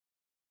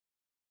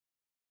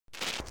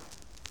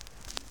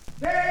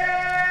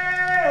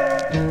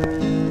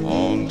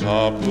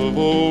top of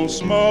old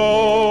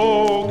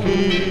Smoky.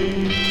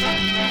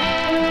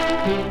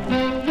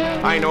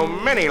 I know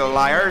many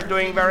liars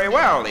doing very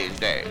well these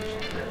days,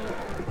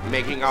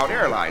 making out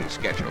airline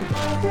schedules.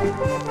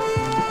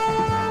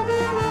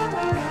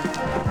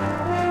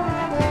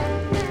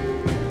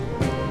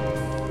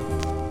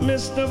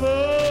 Mr.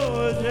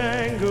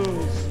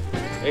 Bojangles,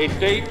 a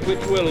date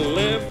which will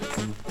live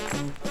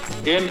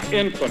in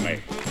infamy.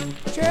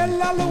 C'è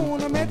la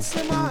luna,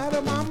 mezza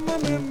mare, mamma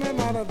mia,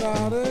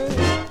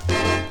 maradare.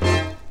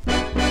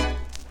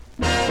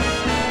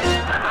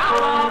 How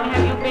long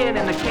have you been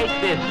in the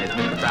cake business,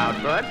 Mr.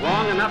 Proudfoot?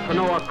 Long enough to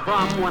know a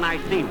crumb when I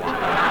see one.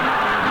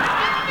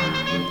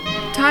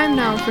 Time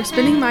now for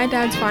Spinning My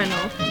Dad's Final.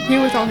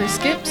 Here with all his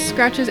skips,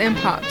 scratches, and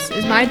pops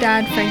is my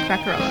dad, Frank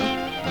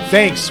Vaccarello.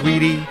 Thanks,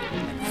 sweetie.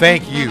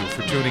 Thank you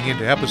for tuning in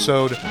to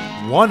episode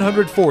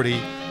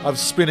 140 of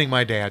Spinning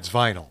My Dad's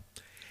Vinyl.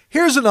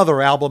 Here's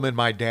another album in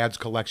my dad's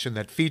collection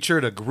that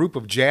featured a group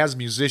of jazz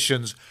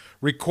musicians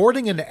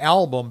recording an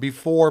album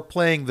before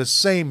playing the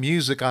same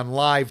music on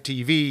live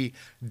TV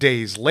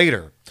days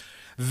later.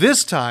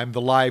 This time,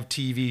 the live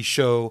TV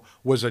show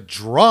was a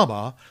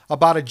drama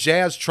about a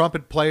jazz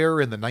trumpet player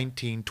in the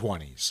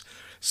 1920s.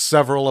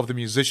 Several of the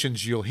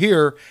musicians you'll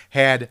hear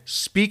had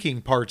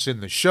speaking parts in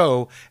the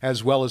show,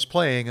 as well as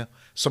playing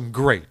some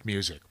great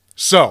music.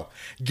 So,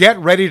 get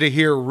ready to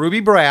hear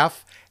Ruby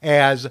Braff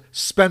as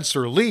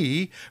Spencer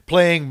Lee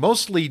playing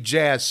mostly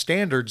jazz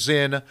standards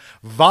in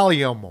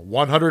Volume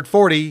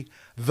 140,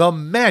 The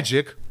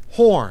Magic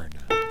Horn.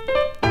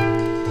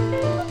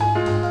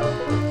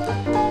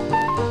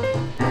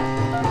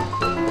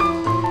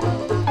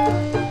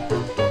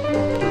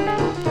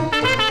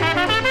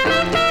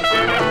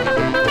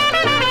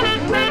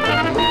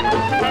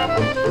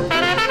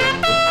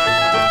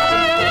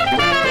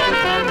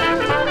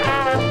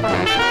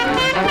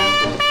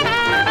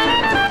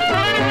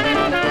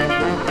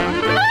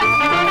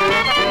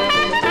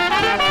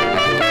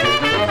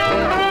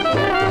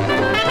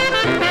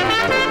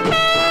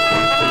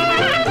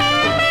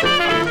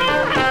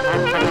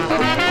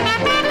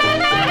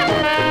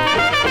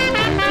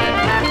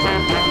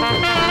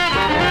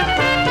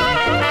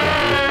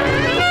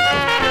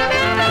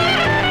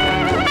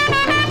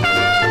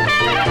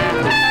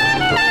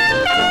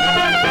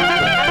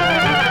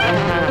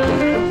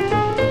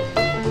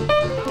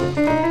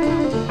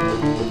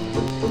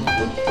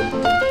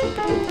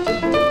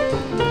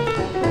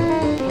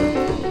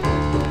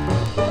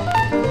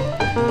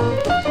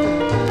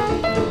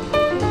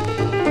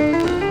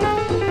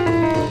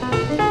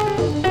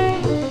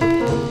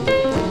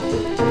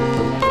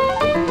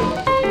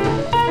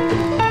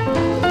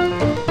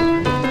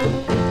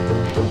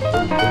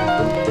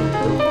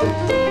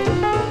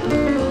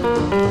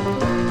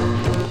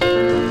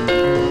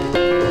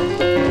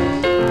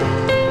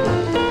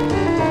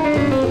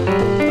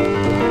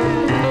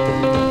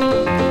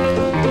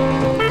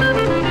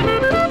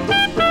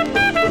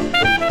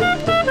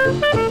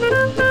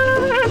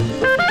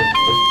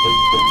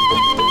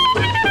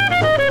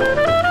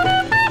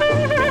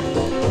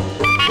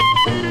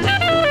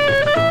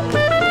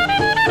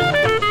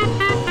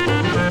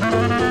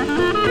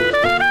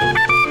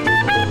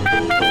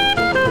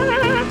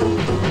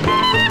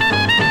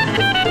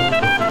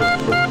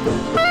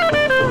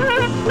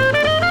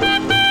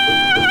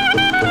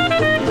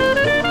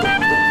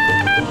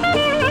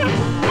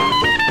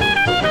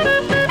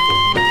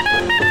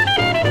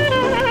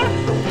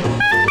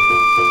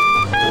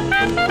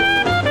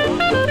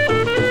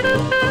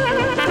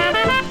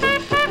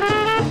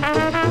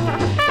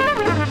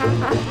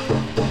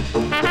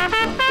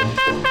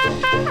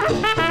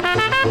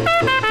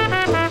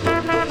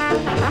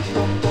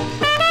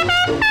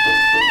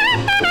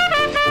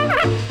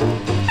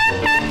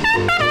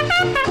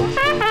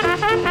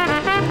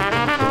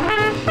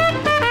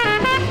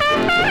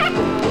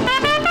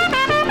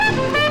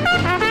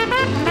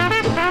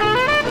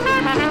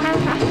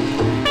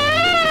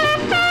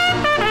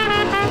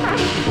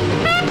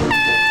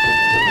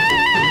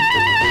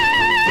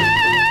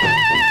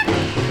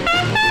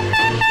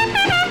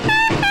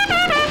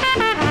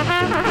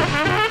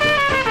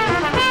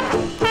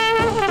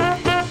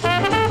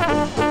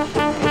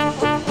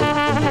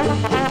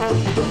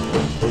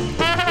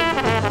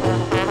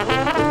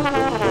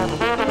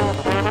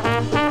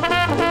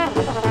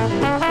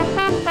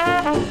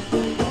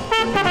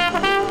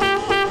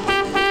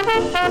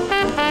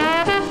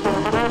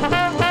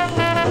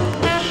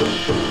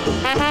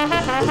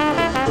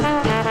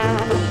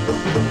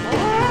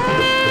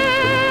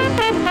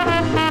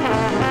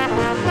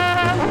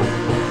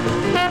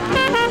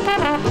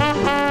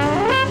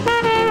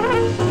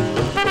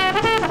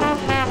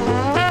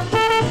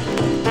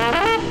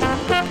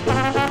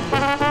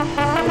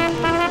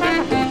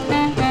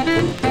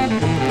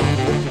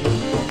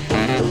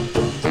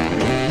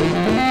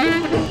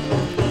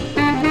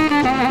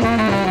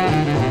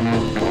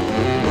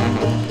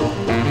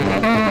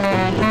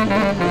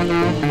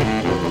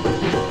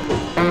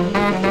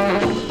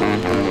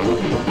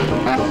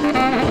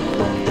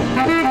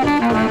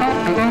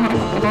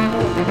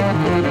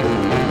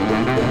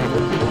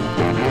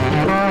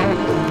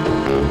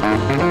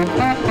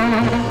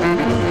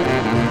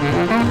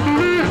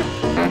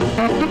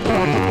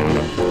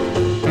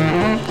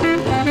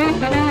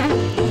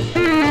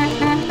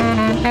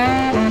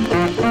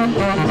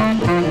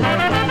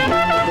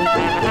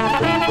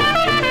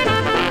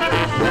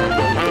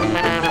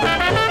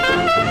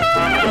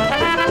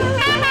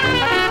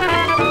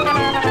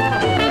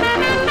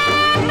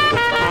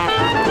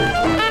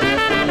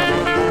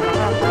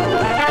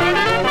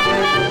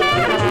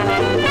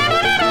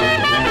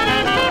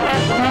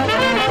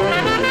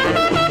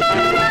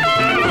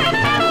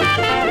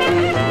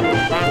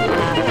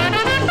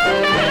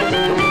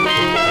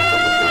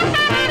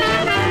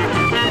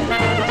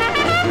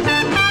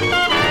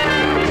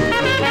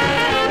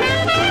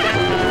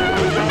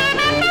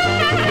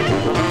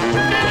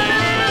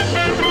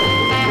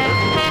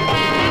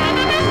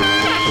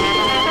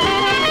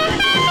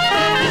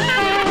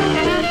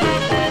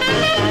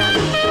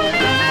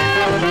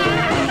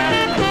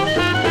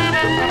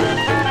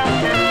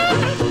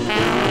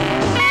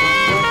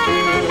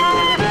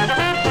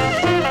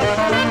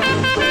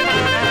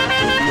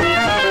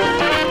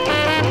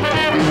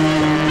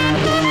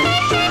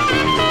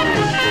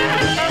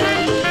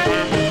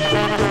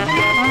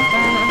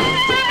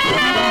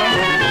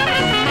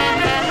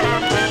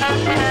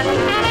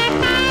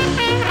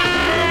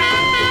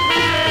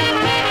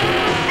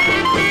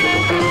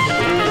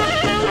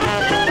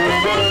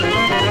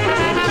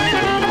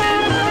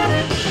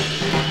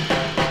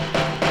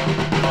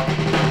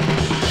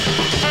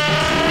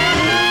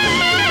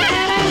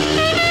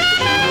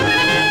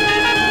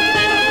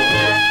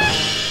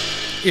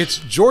 It's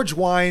George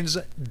Wine's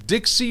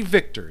Dixie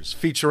Victors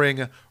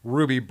featuring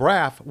Ruby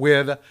Braff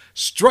with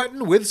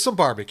Struttin' with Some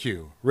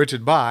Barbecue,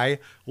 written by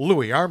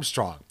Louis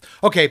Armstrong.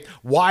 Okay,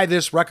 why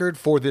this record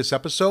for this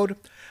episode?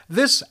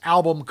 This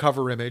album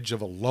cover image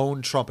of a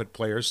lone trumpet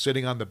player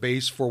sitting on the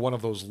bass for one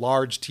of those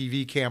large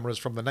TV cameras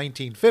from the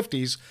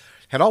 1950s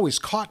had always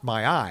caught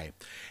my eye.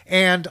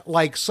 And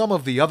like some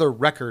of the other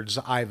records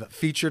I've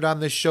featured on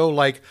this show,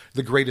 like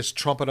The Greatest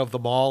Trumpet of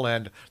Them All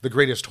and The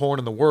Greatest Horn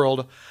in the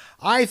World,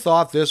 I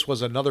thought this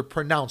was another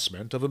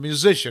pronouncement of a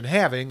musician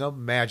having a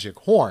magic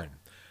horn.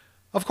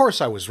 Of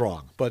course I was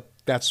wrong, but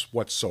that's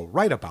what's so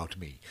right about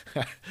me.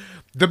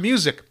 The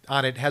music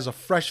on it has a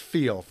fresh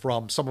feel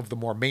from some of the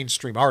more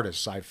mainstream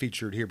artists I've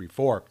featured here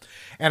before,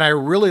 and I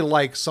really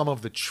like some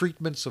of the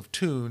treatments of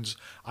tunes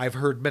I've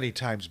heard many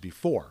times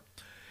before.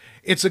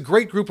 It's a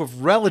great group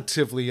of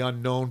relatively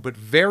unknown but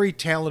very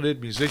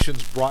talented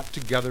musicians brought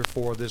together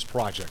for this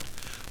project.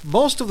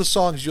 Most of the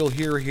songs you'll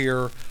hear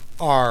here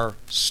are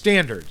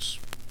standards.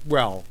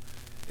 Well,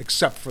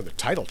 except for the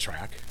title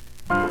track.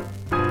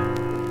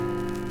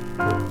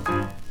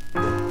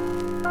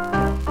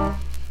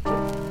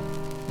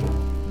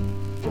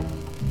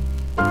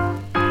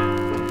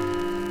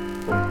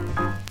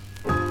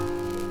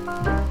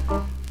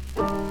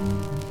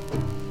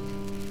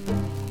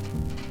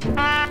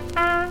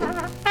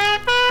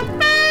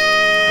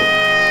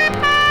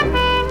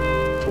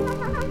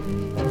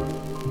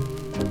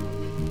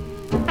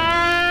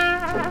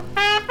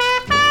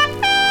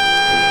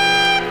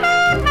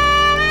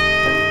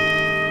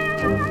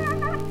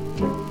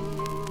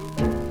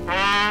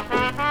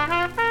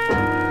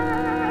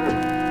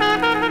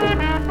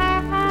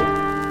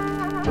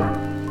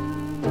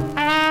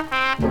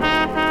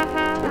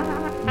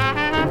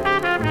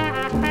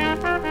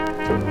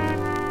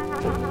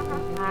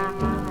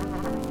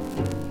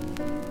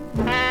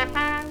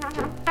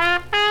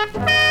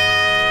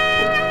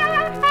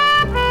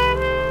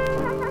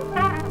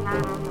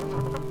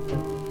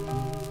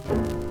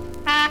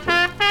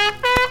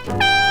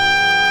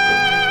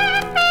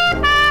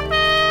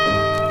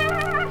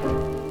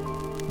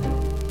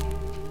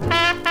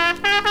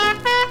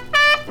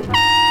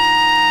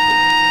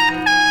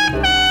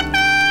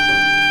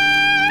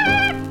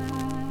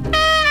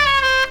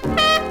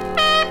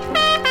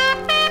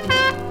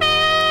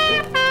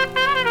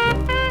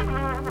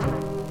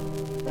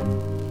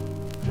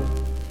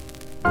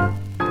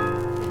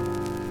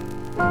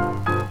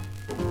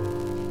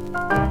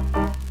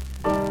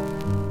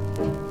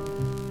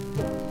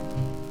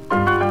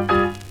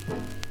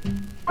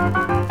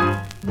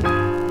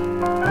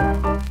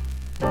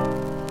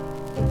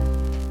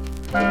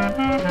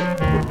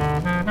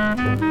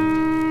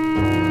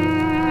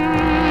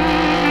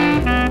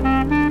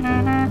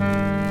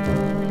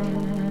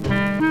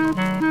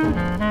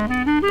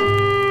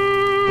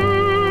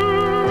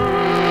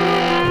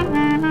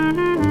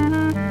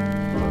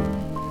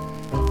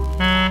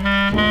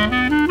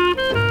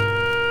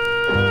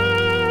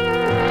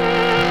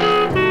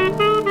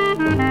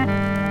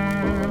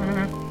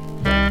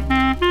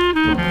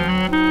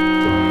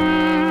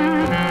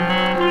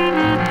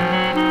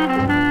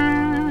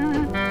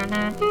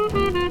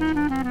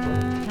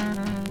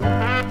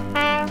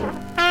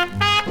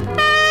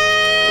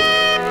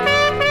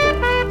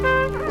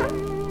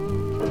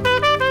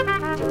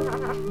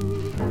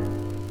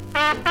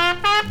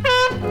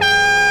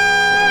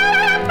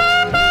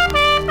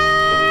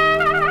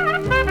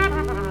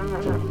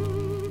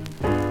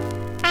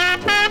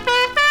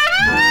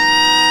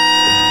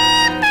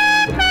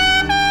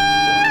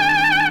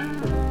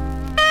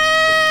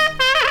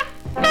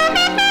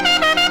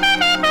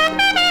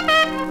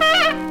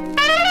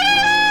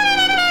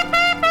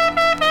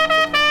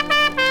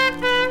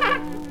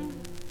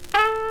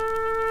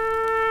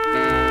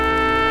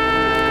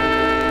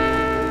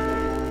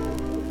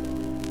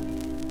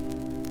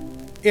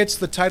 It's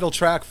the title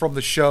track from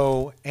the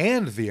show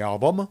and the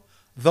album,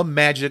 The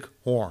Magic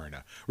Horn,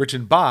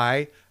 written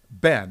by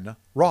Ben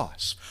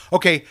Ross.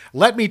 Okay,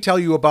 let me tell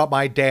you about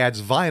my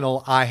dad's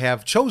vinyl I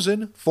have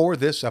chosen for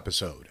this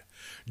episode.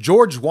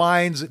 George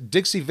Wine's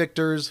Dixie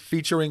Victors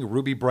featuring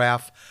Ruby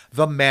Braff,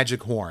 The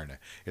Magic Horn.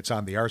 It's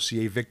on the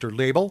RCA Victor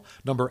label,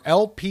 number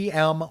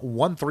LPM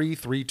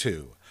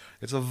 1332.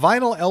 It's a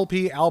vinyl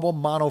LP album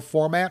mono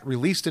format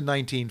released in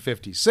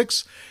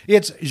 1956.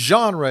 Its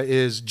genre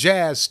is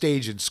jazz,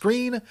 stage, and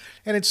screen,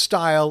 and its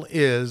style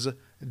is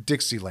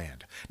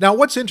Dixieland. Now,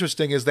 what's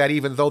interesting is that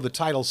even though the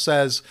title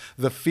says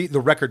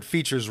the record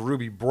features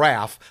Ruby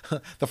Braff,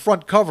 the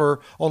front cover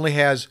only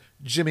has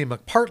Jimmy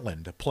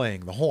McPartland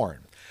playing the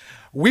horn.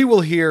 We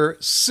will hear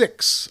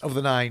 6 of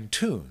the 9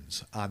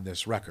 tunes on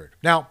this record.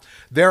 Now,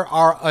 there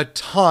are a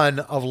ton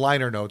of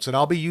liner notes, and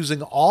I'll be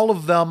using all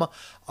of them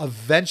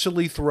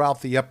eventually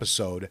throughout the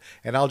episode,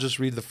 and I'll just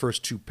read the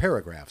first 2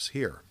 paragraphs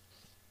here.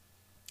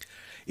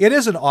 It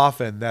isn't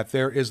often that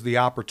there is the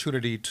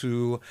opportunity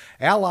to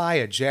ally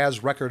a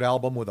jazz record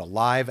album with a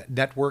live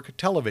network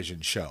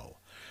television show.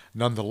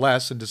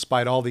 Nonetheless, and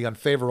despite all the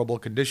unfavorable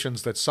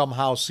conditions that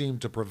somehow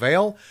seemed to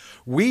prevail,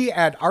 we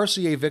at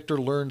RCA Victor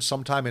learned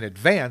sometime in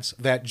advance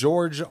that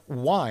George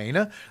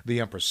Wine, the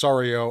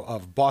impresario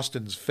of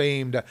Boston's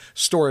famed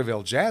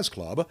Storyville Jazz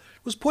Club,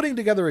 was putting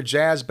together a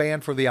jazz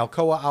band for the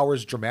Alcoa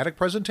Hour's dramatic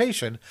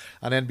presentation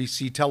on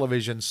NBC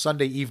television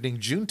Sunday evening,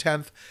 June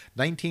 10th,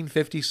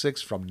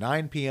 1956, from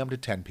 9 p.m. to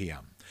 10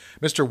 p.m.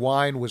 Mr.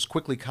 Wine was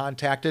quickly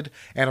contacted,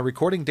 and a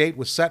recording date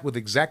was set with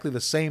exactly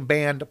the same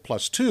band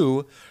plus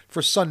 2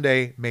 for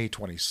Sunday, May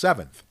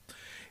 27th.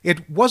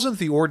 It wasn't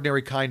the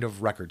ordinary kind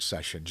of record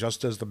session,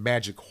 just as the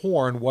Magic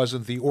Horn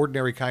wasn't the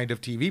ordinary kind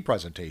of TV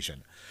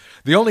presentation.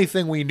 The only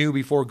thing we knew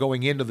before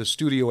going into the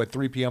studio at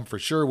 3 p.m. for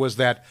sure was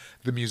that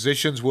the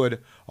musicians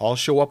would all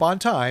show up on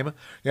time,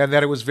 and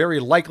that it was very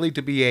likely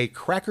to be a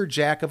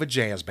crackerjack of a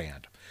jazz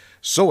band.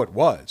 So it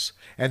was,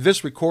 and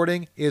this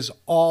recording is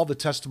all the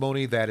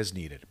testimony that is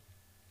needed.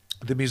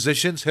 The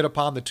musicians hit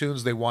upon the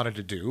tunes they wanted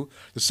to do,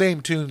 the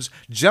same tunes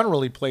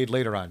generally played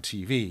later on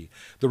TV.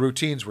 The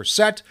routines were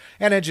set,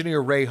 and engineer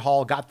Ray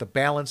Hall got the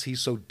balance he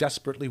so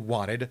desperately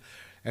wanted,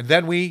 and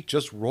then we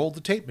just rolled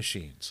the tape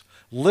machines.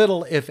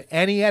 Little, if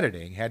any,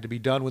 editing had to be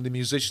done when the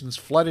musicians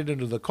flooded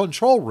into the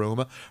control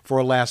room for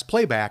a last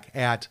playback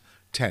at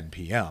 10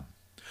 p.m.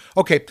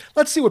 Okay,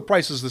 let's see what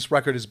prices this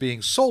record is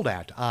being sold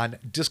at on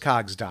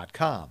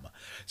Discogs.com.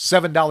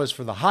 $7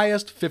 for the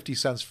highest, 50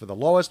 cents for the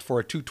lowest, for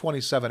a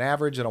 227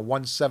 average and a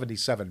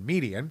 177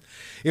 median.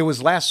 It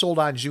was last sold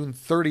on June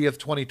 30th,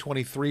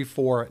 2023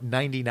 for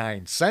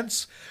 99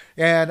 cents,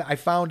 and I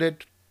found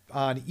it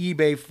on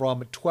eBay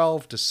from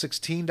 $12 to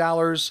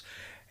 $16,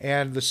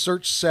 and the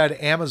search said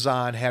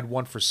Amazon had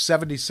one for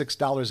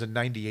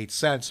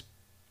 $76.98.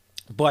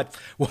 But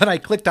when I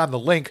clicked on the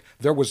link,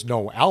 there was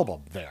no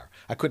album there.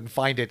 I couldn't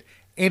find it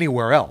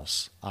anywhere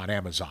else on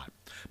Amazon.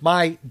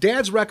 My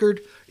dad's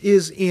record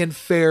is in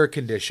fair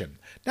condition.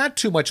 Not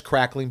too much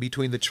crackling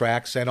between the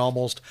tracks and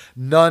almost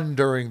none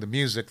during the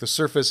music. The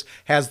surface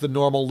has the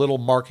normal little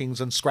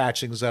markings and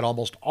scratchings that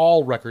almost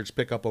all records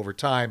pick up over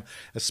time,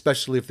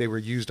 especially if they were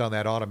used on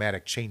that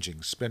automatic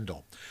changing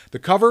spindle. The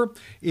cover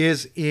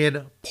is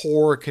in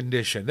poor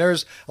condition.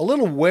 There's a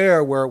little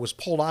wear where it was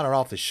pulled on and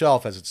off the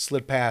shelf as it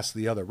slid past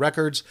the other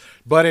records,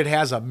 but it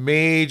has a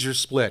major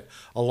split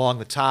along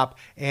the top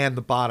and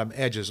the bottom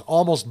edges,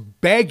 almost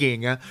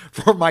begging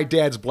for my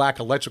dad's black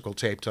electrical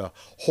tape to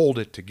hold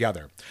it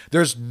together.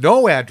 There's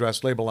no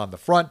address label on the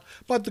front,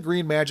 but the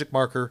green magic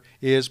marker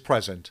is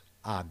present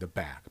on the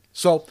back.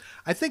 So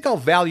I think I'll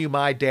value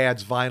my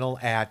dad's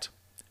vinyl at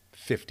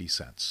 50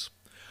 cents.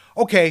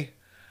 Okay,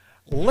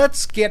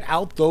 let's get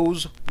out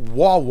those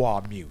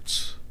wah-wah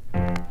mutes.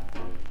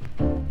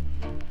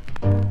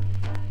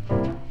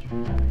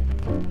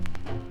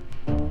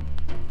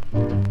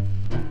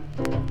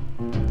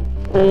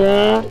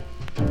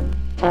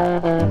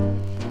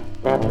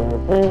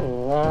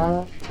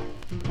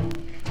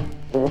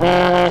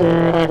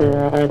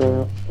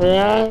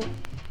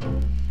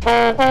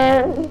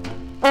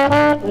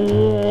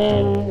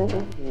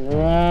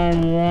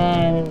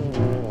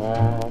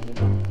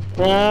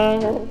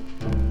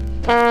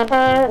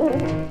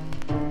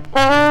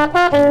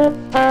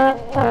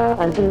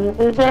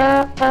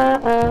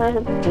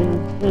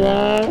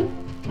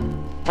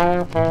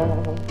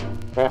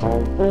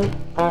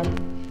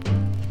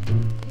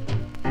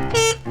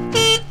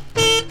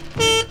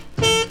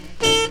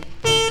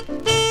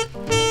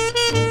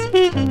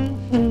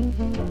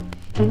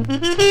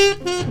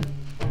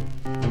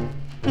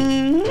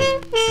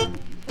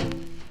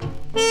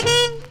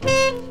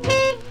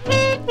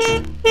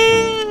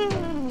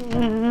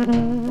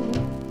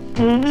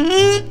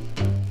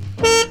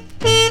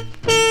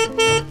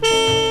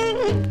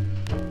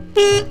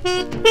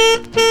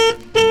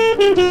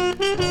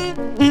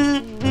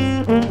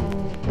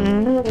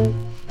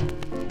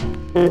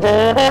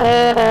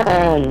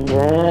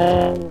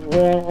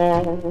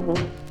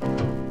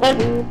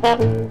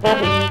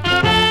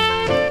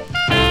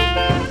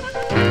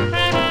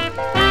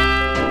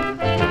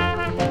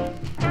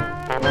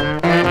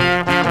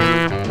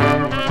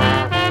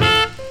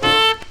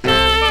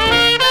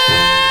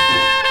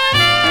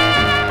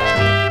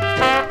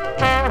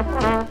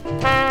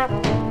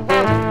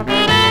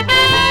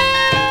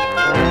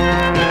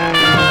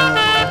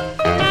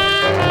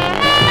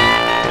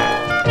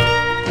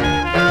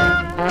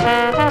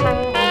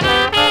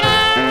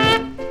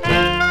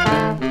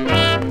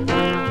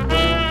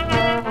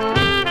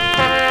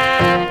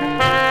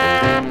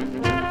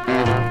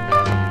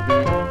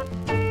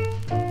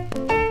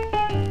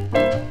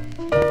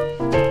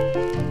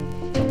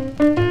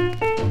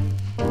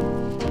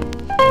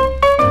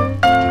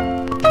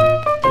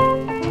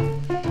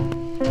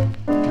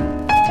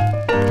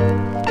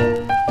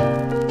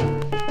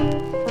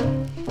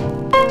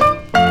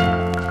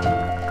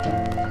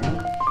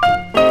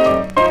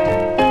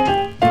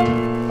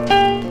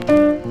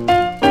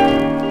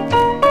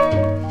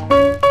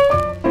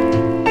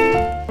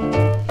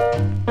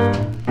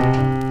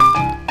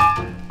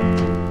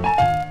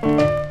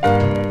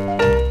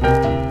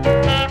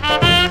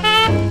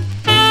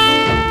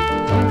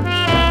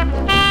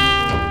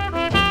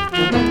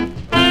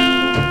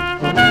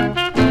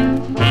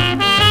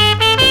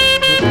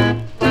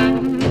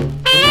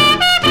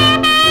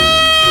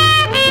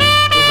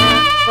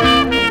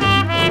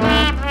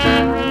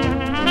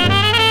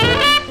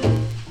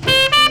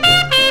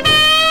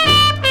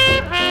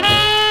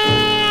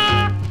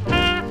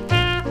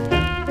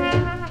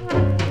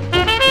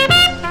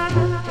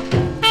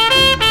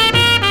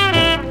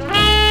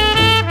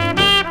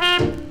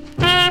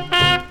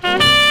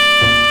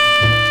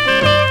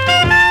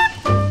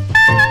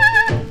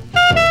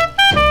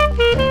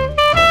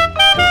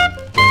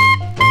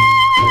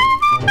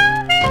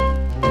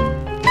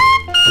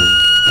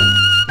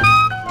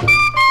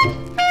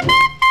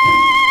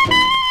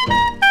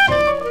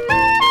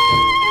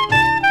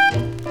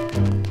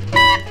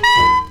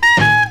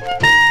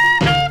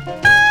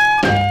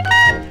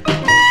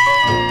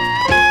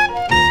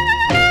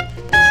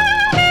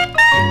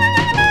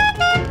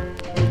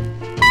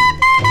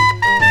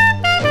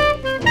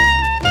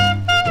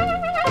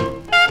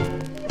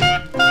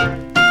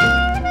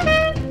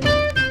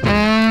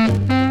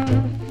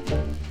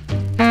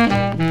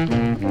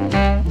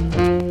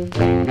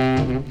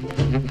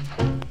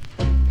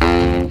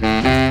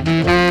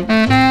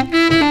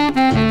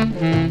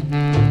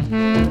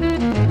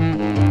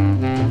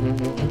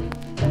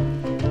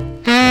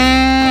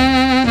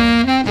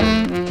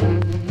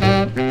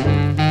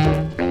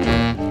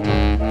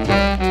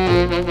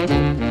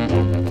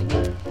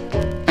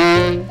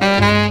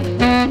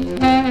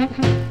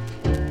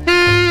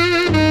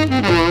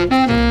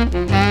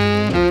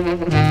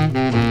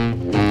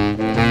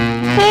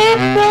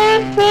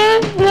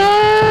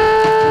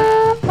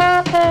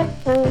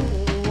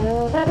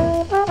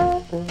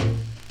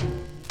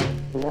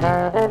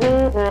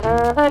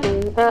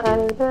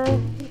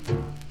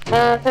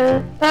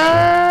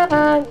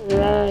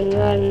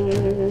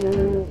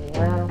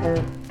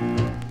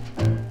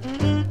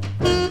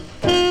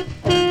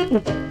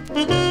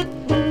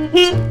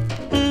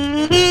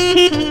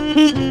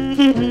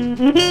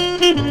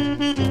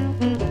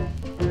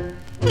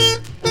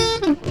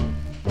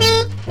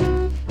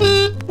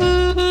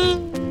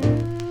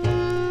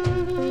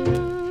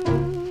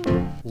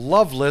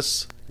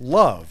 Loveless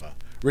Love,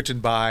 written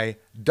by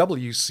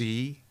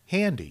W.C.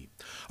 Handy.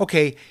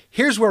 Okay,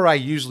 here's where I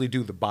usually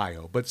do the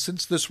bio, but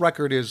since this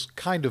record is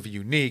kind of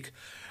unique,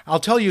 I'll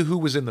tell you who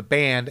was in the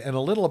band and a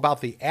little about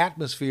the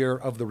atmosphere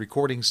of the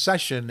recording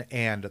session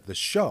and the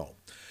show.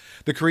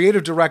 The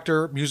creative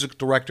director, music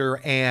director,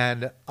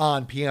 and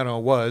on piano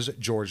was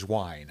George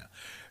Wine.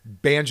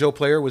 Banjo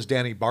player was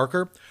Danny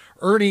Barker.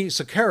 Ernie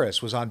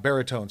Sakaris was on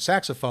baritone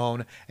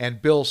saxophone,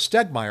 and Bill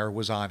Stegmeyer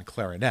was on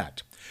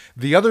clarinet.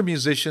 The other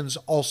musicians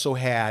also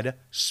had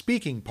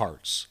speaking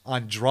parts.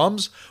 On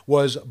drums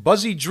was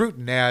Buzzy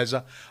Druten as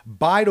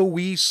Bida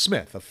Wee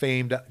Smith, a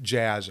famed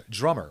jazz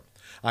drummer.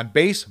 On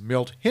bass,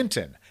 Milt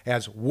Hinton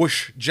as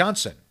Whoosh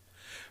Johnson.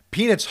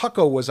 Peanuts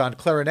Hucko was on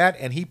clarinet,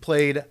 and he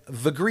played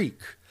the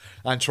Greek.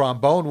 On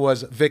trombone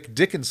was Vic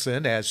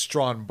Dickinson as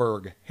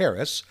Stromberg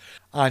Harris.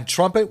 On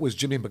trumpet was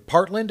Jimmy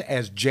McPartland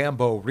as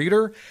Jambo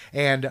Reeder,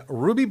 and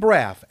Ruby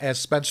Braff as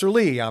Spencer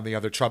Lee on the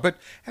other trumpet,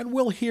 and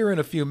we'll hear in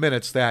a few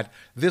minutes that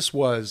this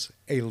was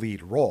a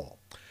lead role.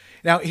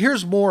 Now,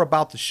 here's more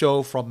about the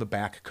show from the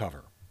back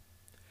cover.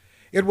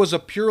 It was a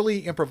purely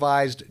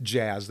improvised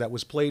jazz that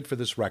was played for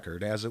this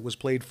record, as it was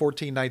played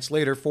 14 nights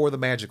later for the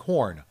Magic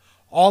Horn.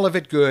 All of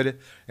it good,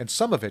 and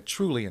some of it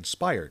truly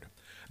inspired.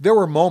 There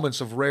were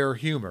moments of rare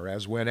humor,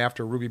 as when,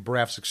 after Ruby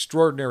Braff's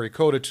extraordinary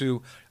coda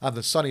to On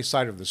the Sunny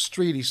Side of the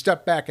Street, he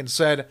stepped back and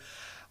said,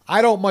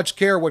 "I don't much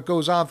care what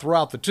goes on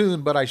throughout the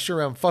tune, but I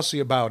sure am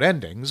fussy about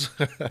endings."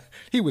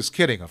 He was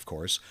kidding, of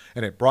course,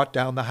 and it brought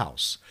down the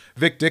house.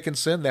 Vic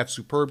Dickinson, that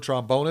superb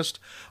trombonist,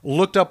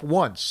 looked up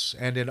once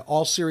and in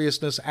all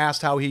seriousness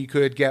asked how he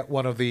could get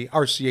one of the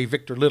RCA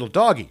Victor Little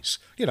Doggies.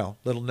 You know,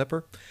 Little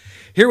Nipper.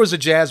 Here was a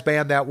jazz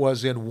band that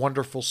was in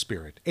wonderful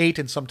spirit. 8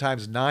 and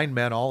sometimes 9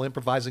 men all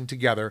improvising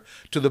together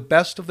to the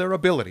best of their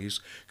abilities,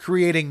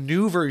 creating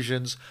new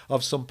versions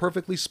of some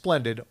perfectly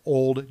splendid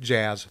old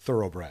jazz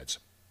thoroughbreds.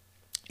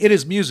 It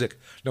is music,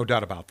 no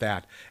doubt about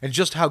that, and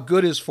just how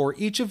good is for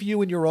each of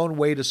you in your own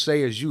way to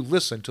say as you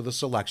listen to the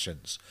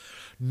selections.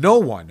 No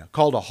one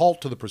called a halt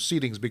to the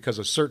proceedings because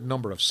a certain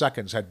number of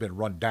seconds had been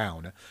run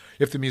down.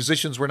 If the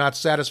musicians were not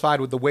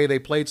satisfied with the way they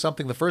played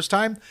something the first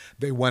time,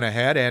 they went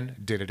ahead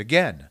and did it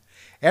again.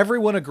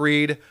 Everyone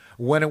agreed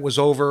when it was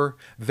over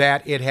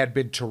that it had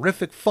been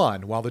terrific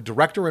fun, while the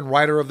director and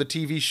writer of the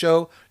TV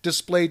show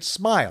displayed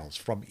smiles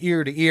from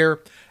ear to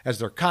ear as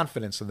their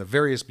confidence in the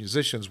various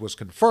musicians was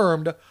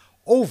confirmed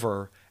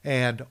over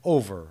and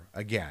over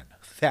again.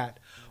 That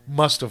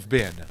must have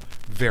been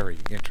very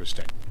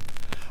interesting.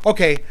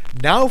 Okay,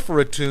 now for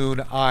a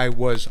tune I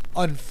was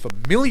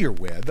unfamiliar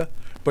with,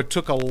 but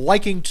took a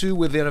liking to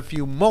within a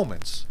few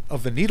moments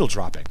of the needle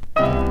dropping.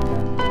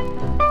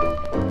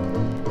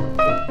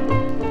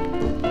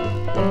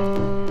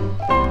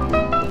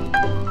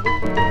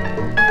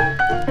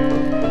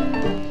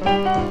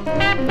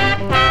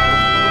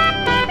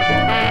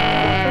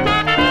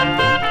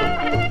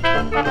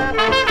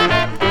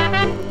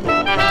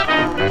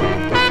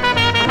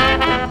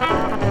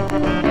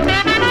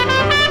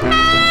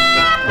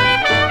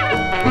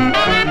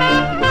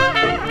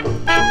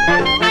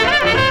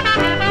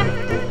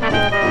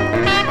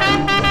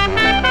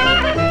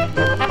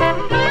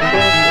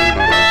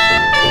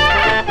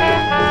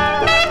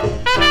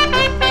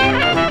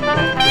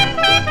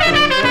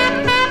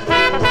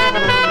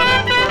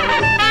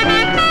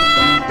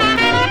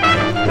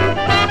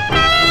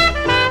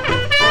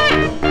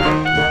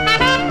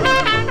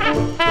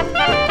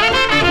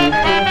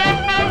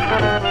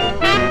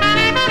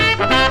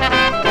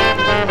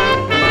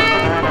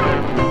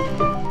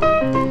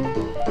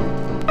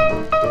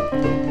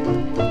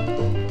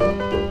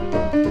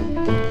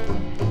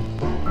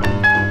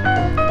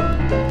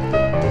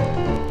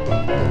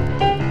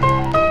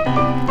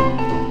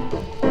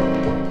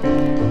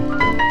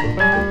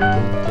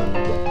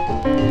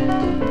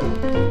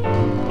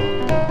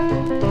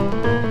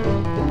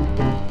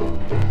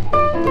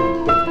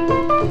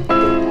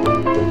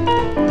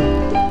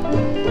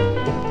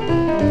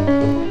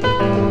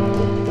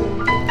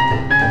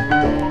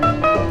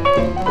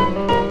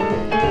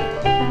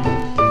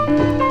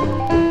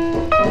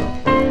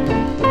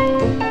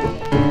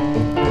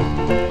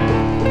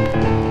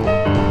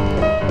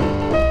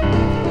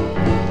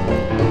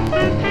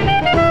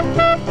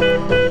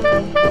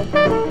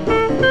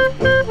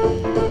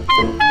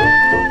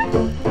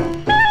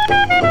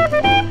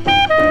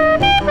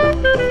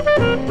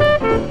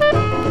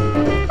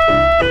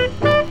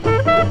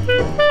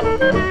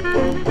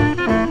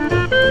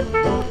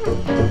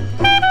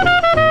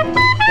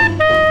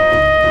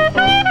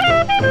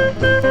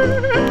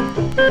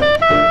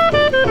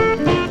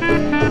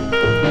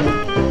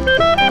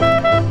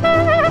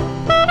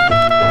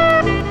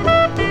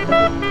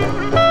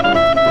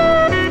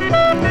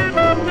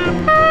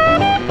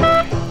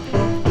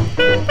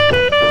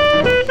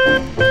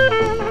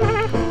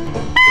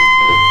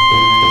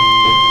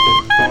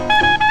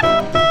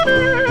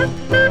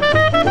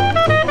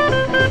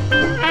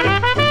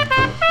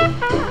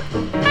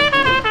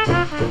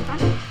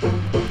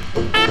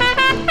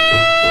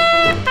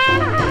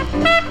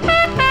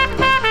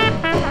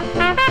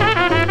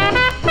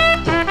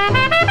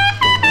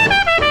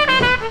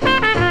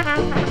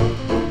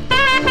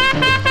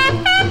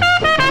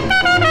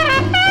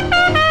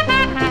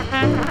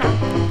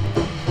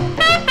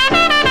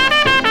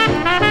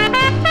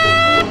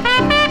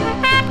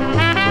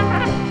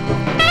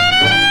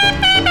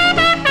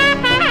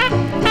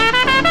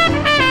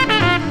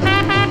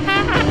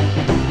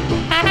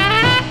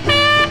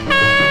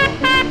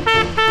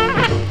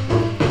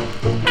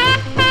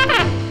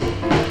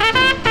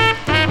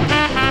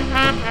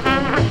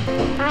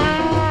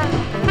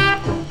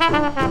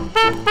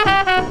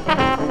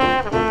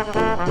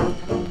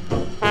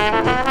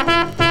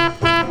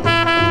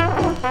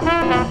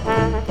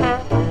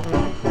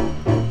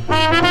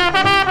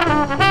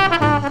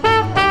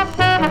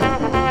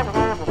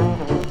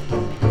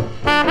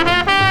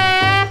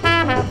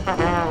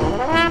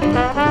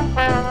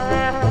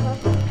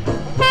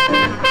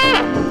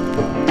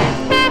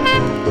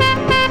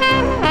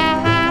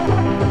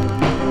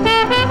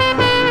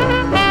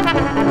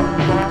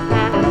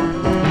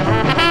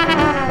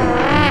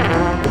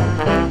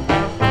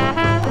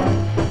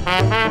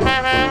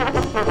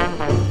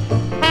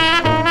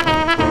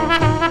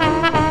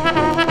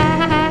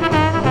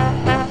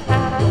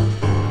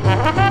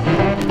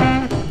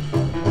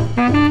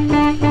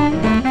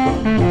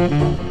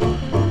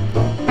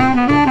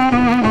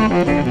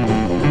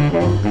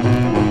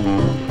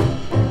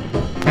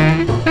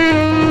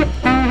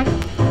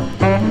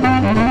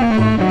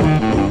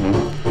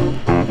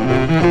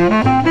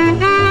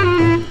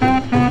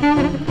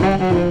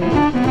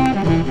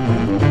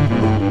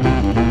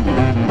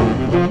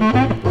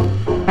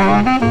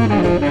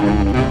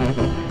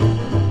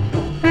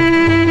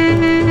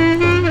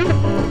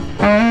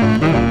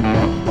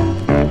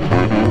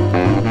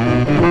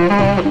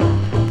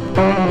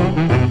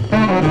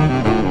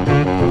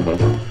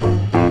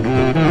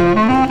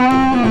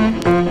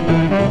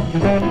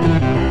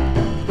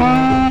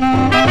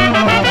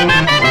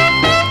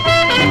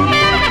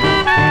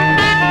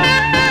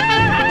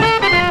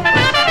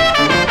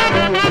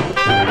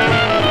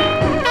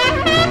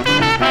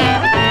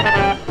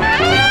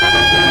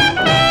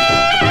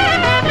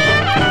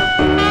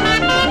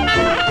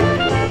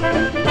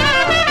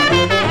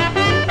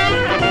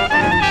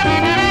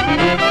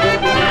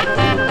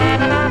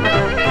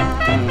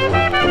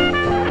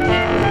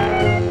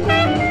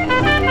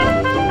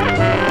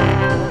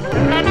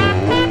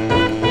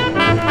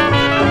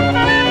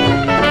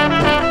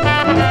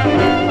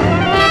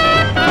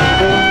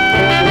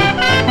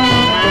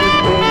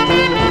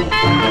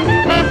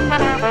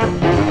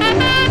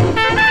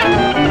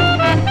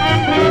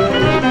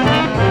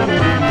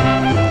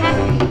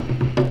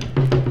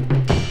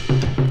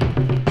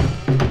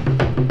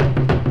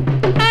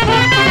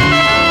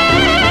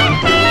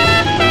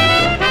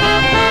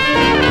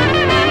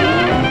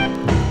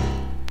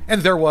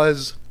 And there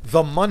was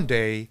The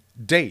Monday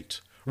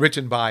Date,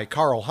 written by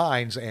Karl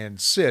Heinz and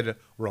Sid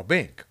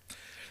Robink.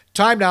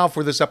 Time now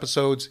for this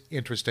episode's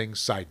interesting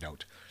side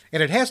note,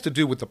 and it has to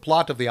do with the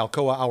plot of the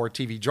Alcoa Hour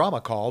TV drama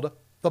called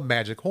The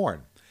Magic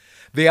Horn.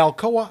 The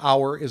Alcoa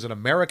Hour is an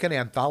American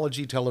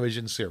anthology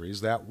television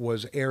series that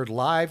was aired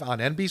live on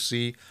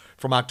NBC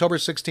from October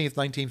 16,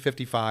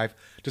 1955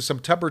 to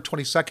September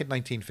 22,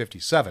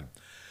 1957.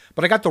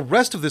 But I got the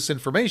rest of this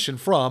information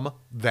from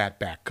that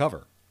back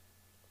cover.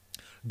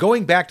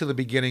 Going back to the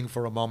beginning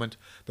for a moment,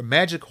 the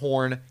Magic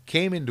Horn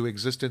came into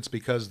existence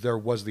because there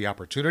was the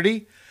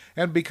opportunity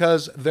and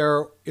because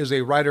there is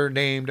a writer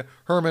named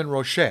Herman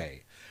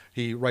Roche.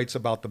 He writes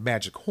about the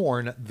Magic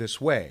Horn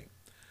this way.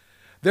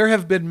 There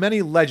have been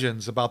many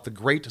legends about the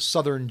great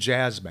Southern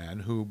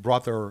jazzmen who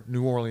brought their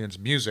New Orleans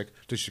music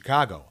to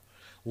Chicago.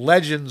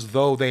 Legends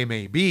though they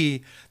may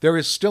be, there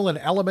is still an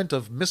element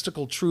of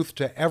mystical truth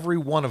to every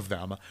one of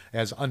them,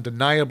 as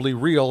undeniably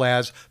real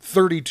as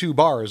 32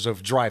 bars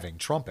of driving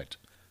trumpet.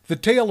 The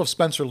tale of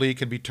Spencer Lee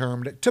can be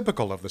termed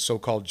typical of the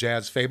so-called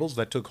jazz fables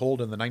that took hold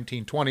in the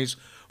 1920s,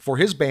 for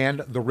his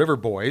band, the River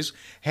Boys,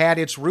 had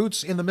its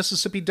roots in the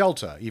Mississippi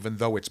Delta, even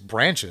though its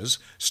branches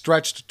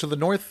stretched to the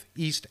north,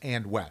 east,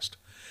 and west.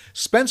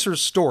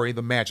 Spencer's story,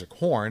 The Magic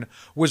Horn,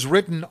 was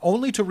written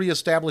only to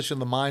reestablish in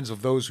the minds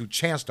of those who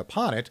chanced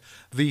upon it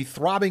the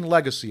throbbing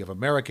legacy of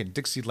American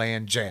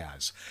Dixieland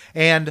jazz.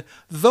 And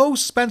though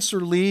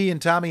Spencer Lee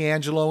and Tommy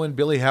Angelo and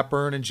Billy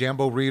Hepburn and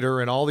Jambo Reeder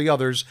and all the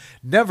others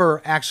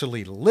never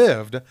actually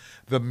lived,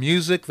 the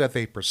music that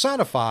they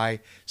personify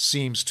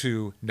seems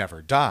to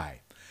never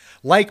die.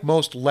 Like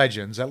most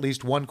legends, at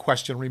least one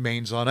question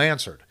remains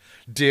unanswered.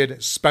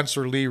 Did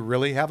Spencer Lee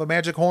really have a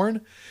magic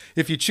horn?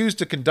 If you choose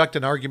to conduct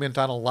an argument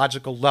on a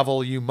logical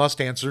level, you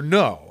must answer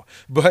no.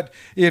 But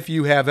if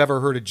you have ever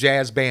heard a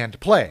jazz band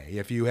play,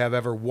 if you have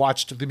ever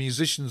watched the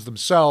musicians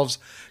themselves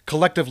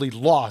collectively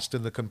lost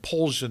in the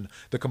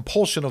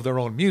compulsion of their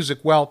own music,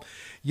 well,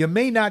 you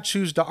may not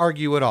choose to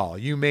argue at all.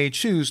 You may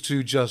choose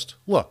to just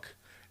look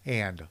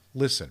and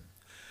listen.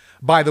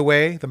 By the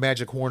way, the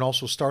Magic Horn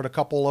also starred a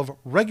couple of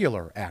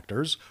regular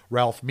actors,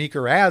 Ralph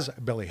Meeker as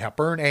Billy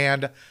Hepburn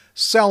and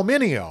Sal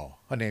Mineo,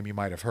 a name you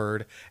might have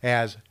heard,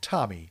 as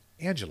Tommy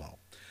Angelo.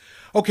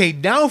 Okay,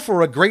 now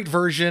for a great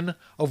version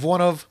of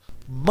one of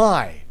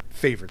my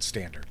favorite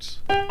standards.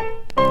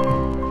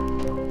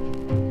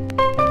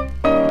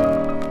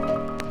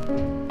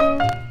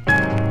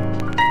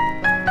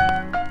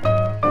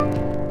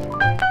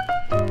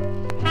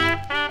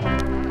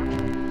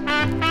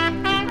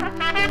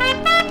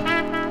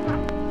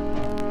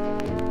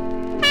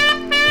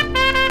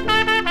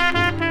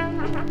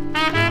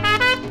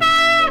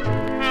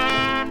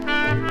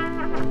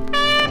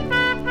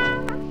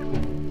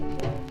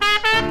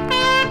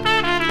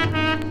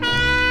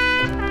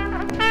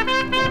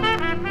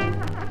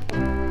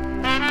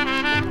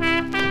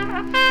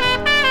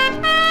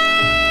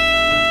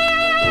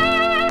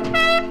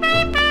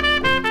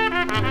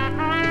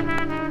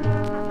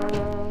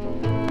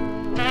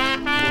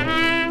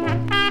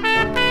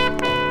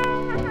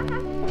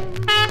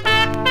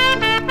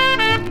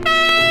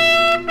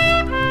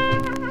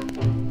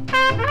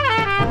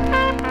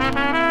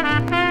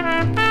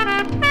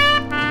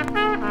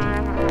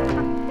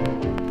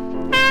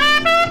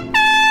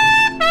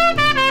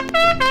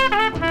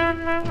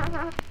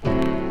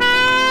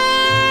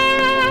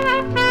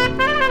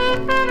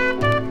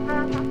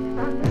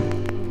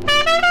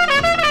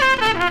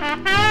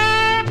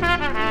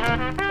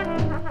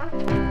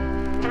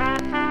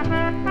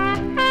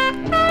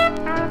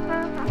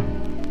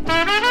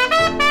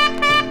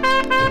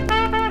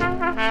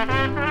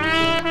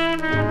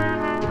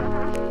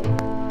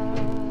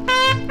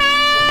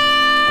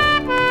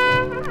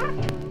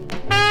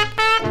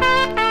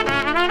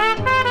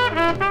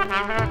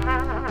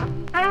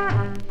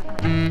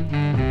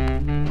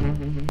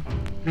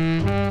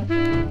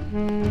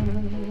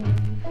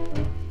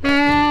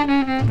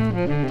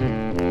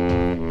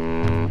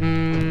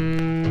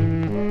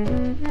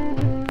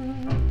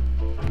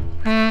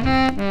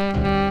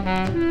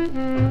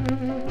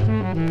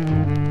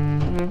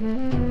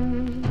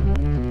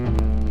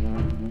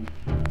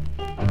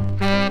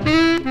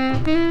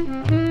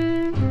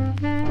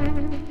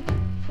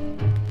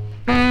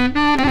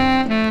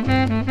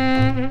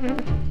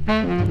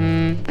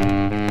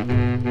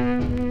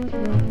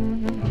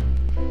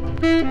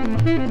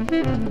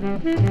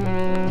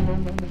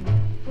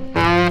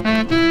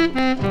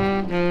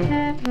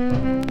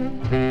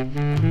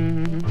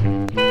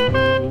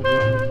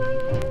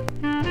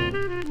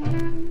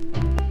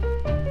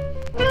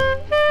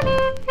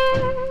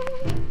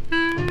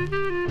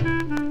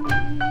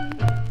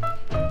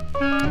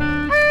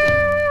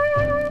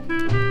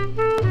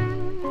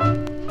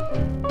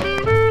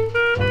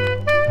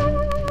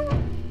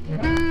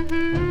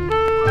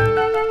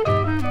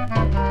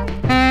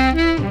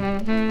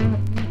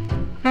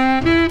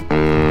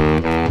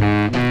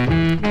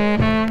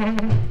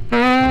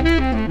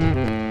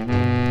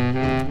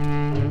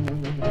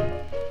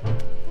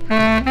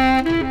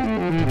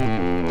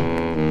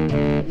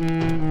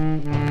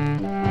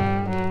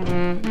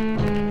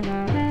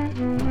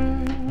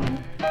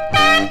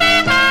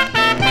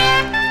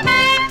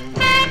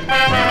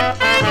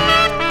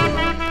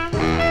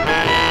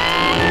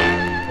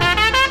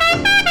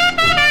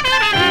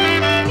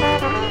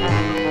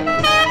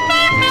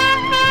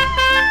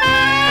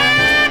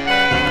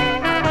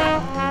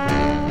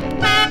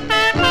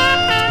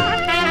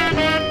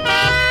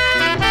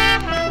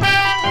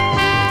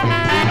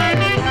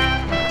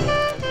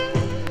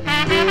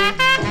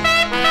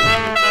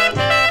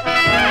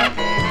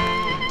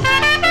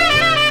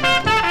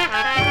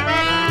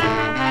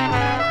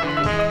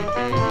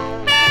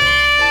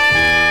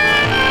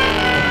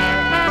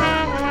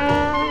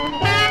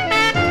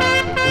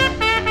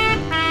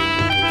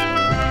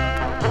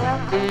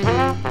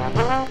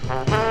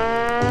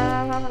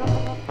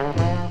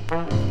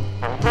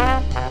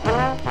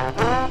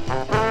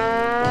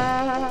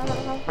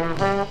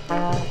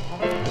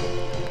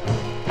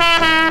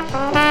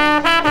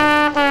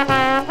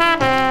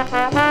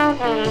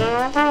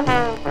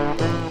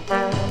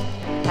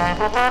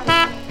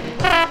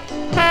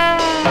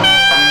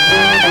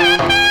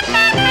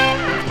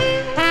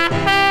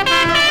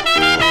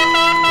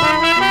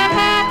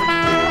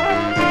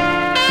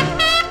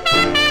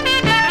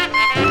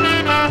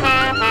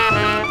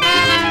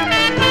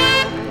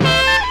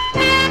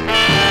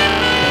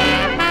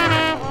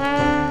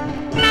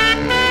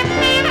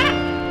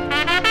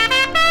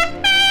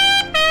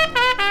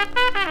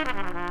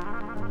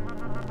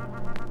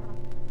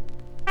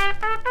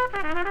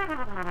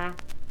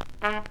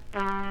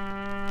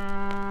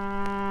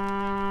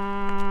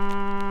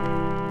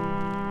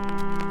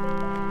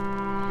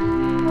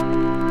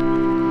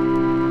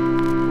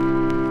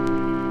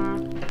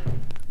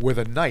 With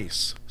a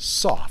nice,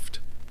 soft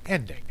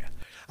ending.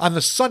 On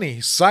the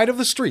Sunny Side of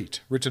the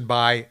Street, written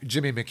by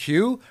Jimmy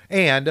McHugh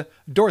and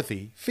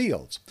Dorothy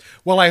Fields.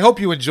 Well, I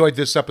hope you enjoyed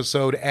this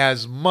episode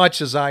as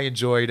much as I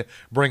enjoyed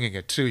bringing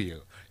it to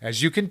you.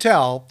 As you can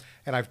tell,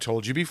 and I've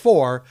told you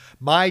before,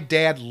 my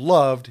dad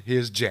loved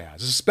his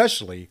jazz,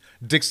 especially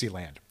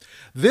Dixieland.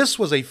 This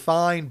was a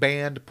fine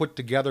band put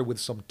together with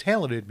some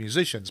talented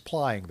musicians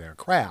plying their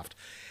craft.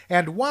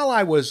 And while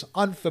I was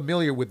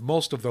unfamiliar with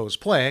most of those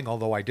playing,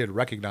 although I did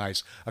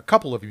recognize a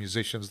couple of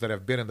musicians that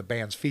have been in the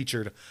bands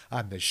featured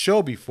on this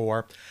show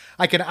before,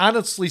 I can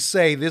honestly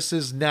say this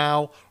is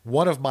now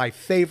one of my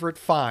favorite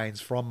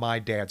finds from my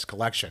dad's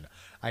collection.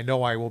 I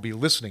know I will be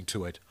listening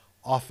to it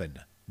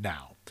often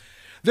now.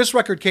 This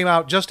record came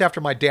out just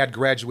after my dad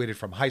graduated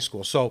from high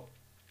school, so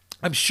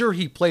I'm sure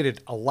he played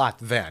it a lot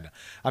then.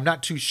 I'm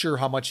not too sure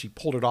how much he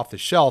pulled it off the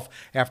shelf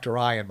after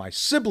I and my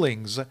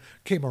siblings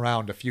came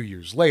around a few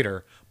years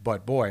later,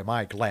 but boy, am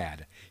I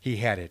glad he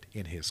had it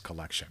in his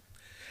collection.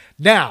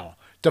 Now,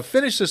 to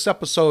finish this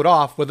episode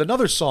off with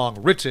another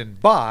song written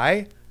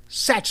by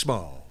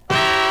Satchmo.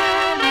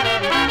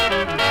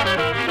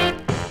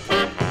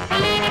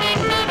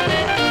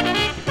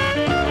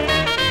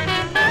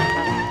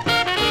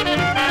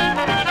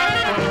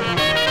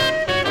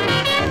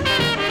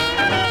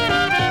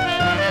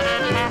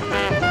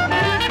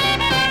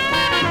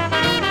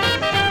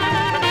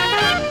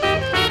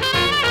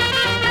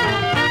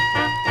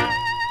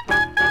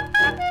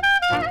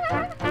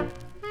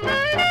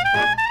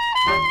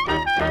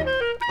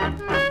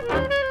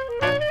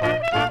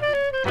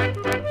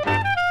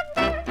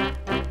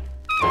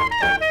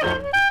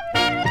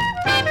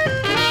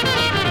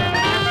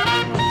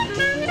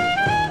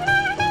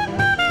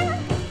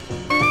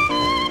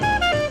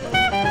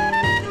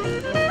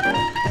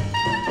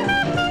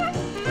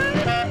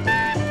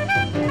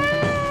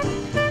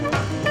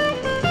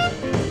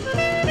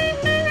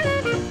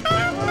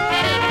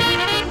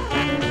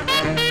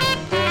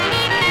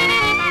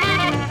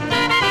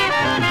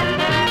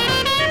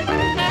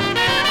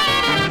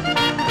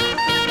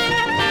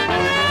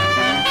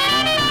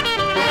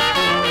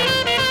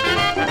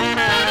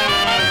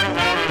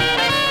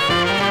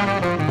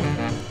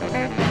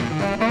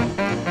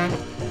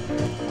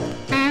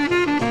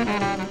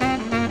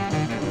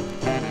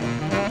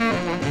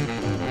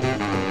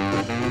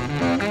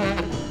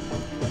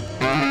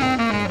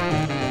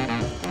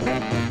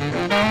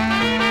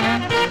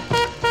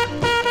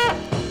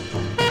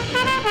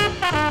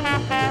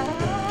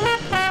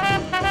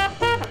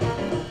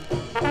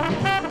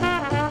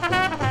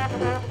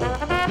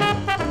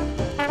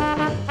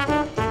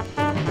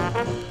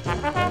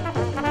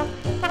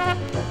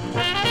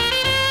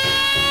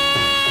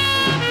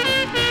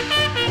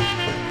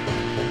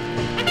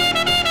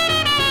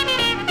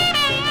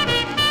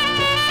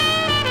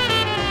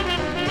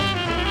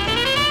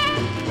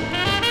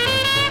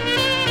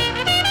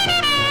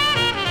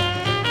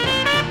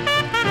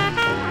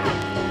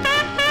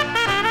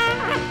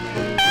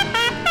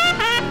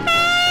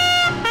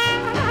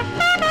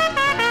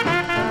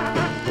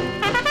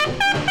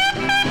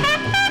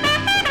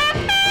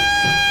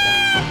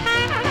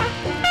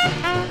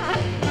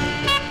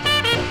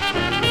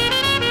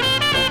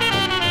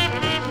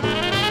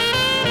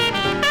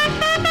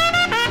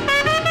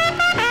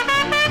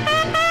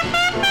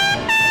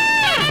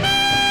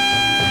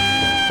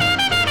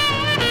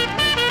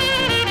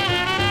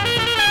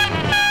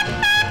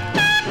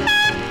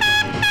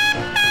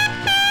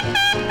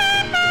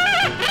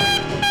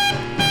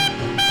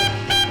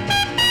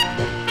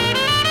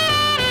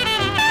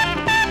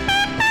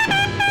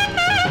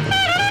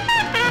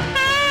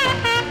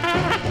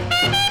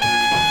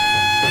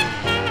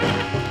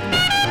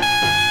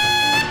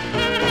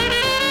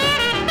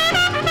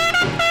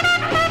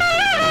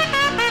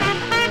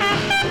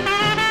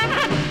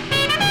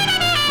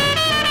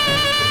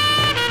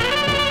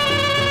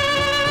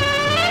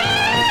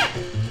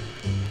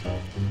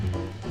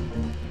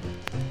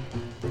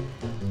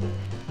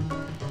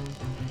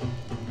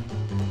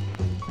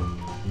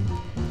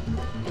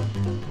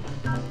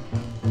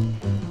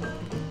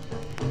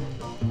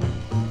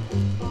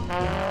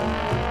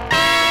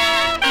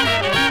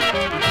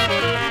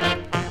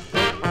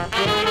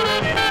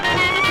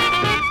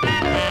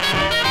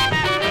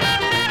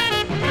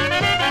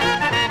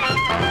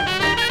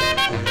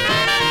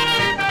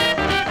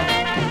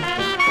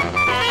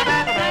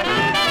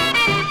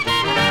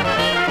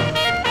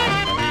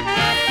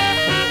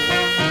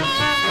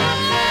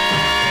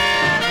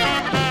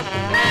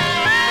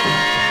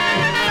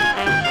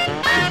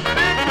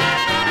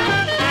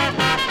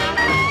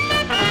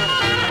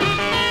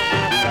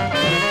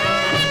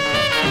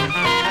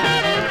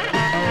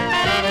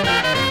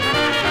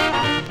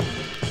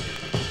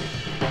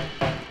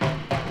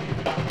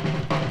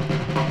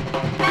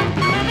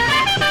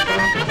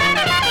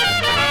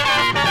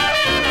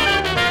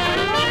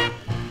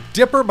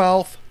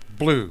 Dippermouth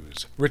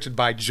Blues, written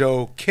by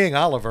Joe King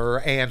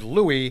Oliver and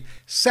Louis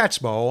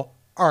Satchmo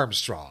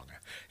Armstrong.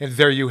 And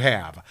there you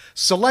have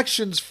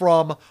selections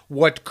from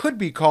what could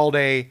be called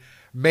a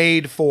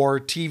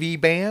made-for-TV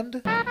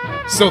band.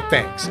 So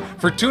thanks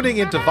for tuning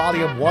into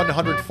Volume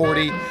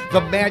 140,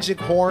 The Magic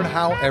Horn,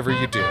 however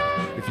you did.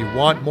 If you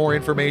want more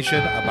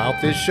information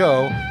about this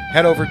show,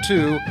 head over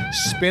to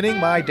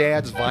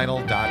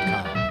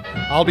spinningmydadsvinyl.com.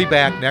 I'll be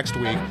back next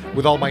week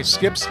with all my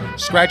skips,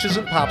 scratches,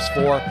 and pops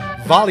for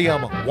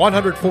Volume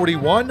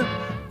 141,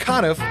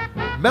 Conniff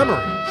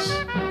Memories.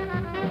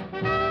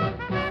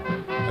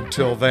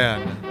 Until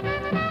then,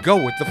 go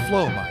with the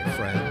flow, my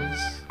friend.